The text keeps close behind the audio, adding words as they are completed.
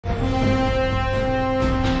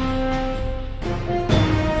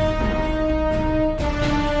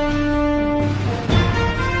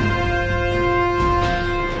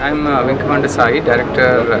I'm Wing Commander Sai,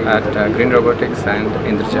 Director at Grene Robotics and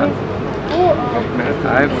Indrajaal.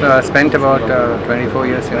 I've spent about 24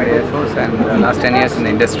 years in the Air Force and last 10 years in the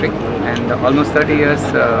industry, and almost 30 years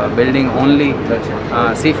building only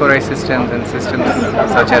C4I systems and systems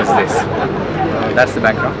such as this. That's the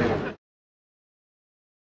background.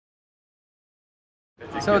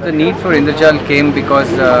 So the need for Indrajaal came because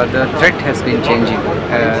the threat has been changing.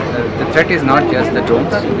 The threat is not just the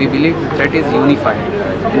drones. We believe the threat is unified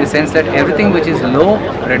in the sense that everything which is low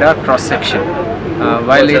radar cross section,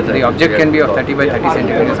 while the object can be of 30 by 30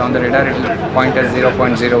 centimeters, on the radar it will point as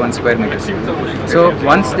 0.01 square meters. So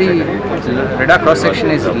once the radar cross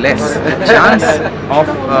section is less, the chance of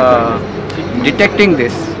detecting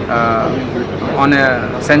this on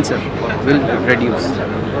a sensor will reduce.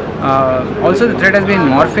 Also, the threat has been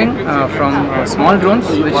morphing from small drones,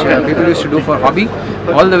 which people used to do for hobby,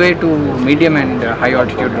 all the way to medium and high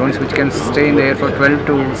altitude drones, which can stay in the air for 12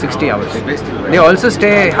 to 60 hours. They also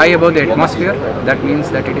stay high above the atmosphere. That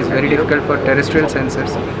means that it is very difficult for terrestrial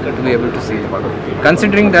sensors to be able to see them.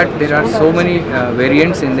 Considering that there are so many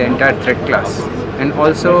variants in the entire threat class, and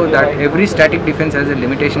also that every static defense has a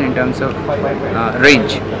limitation in terms of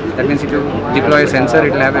range. That means if you deploy a sensor,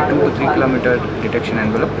 it will have a 2 to 3 kilometer detection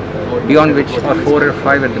envelope, beyond which, or 4 or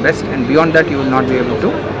 5 at the best, and beyond that you will not be able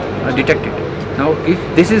to detect it. Now, if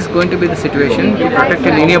this is going to be the situation, to protect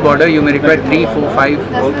a linear border, you may require 3, 4,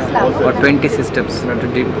 5 or 20 systems to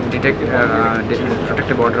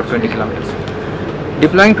protect a border of 20 kilometers.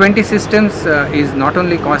 Deploying 20 systems is not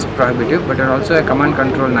only cost prohibitive, but also a command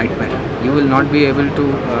control nightmare. You will not be able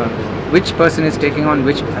to which person is taking on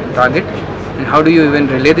which target, and how do you even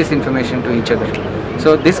relay this information to each other.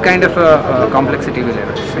 So this kind of complexity will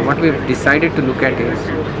arise. So what we've decided to look at is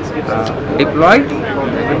deploy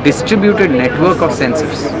a distributed network of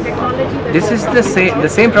sensors. This is the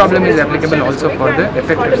same problem is applicable also for the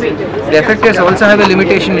effectors. The effectors also have a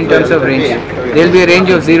limitation in terms of range. There will be a range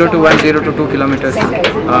of 0 to 1, 0 to 2 kilometers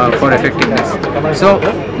for effectiveness. So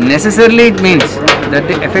necessarily it means that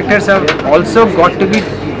the effectors have also got to be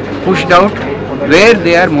pushed out where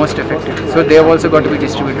they are most effective. So they have also got to be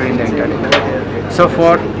distributed in the entire network. So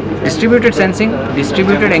for distributed sensing,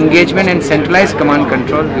 distributed engagement and centralized command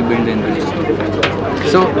control, we build the Indrajaal.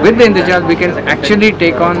 So with the Indrajaal, we can actually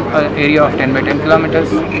take on an area of 10 by 10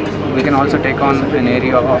 kilometers. We can also take on an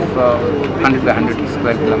area of 100 by 100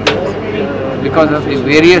 square kilometers because of the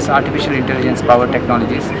various artificial intelligence power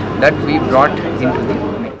technologies that we brought into the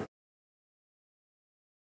mix.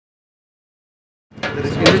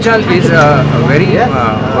 Indrajaal is a very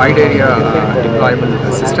wide area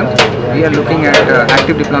deployable system. We are looking at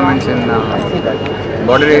active deployments in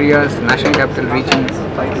border areas, national capital regions,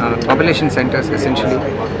 population centers essentially.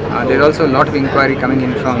 There is also a lot of inquiry coming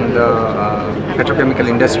in from the petrochemical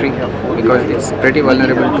industry because it's pretty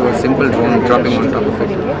vulnerable to a simple drone dropping on top of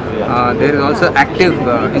it. There is also active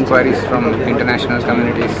inquiries from international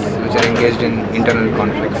communities which are engaged in internal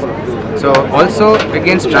conflicts. So also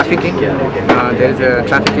against trafficking, there is a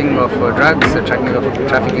trafficking of drugs,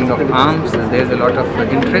 trafficking of arms. There is a lot of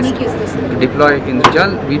interest to deploy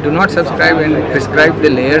Indrajaal. We do not subscribe and prescribe the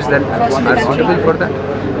layers that are suitable for that.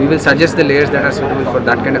 We will suggest the layers that are suitable for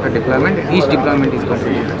that kind of a deployment, and each deployment is going to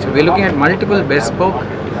be different. So we are looking at multiple bespoke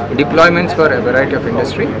deployments for a variety of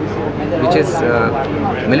industry, which is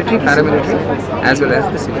military, paramilitary, as well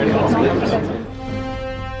as the civilian.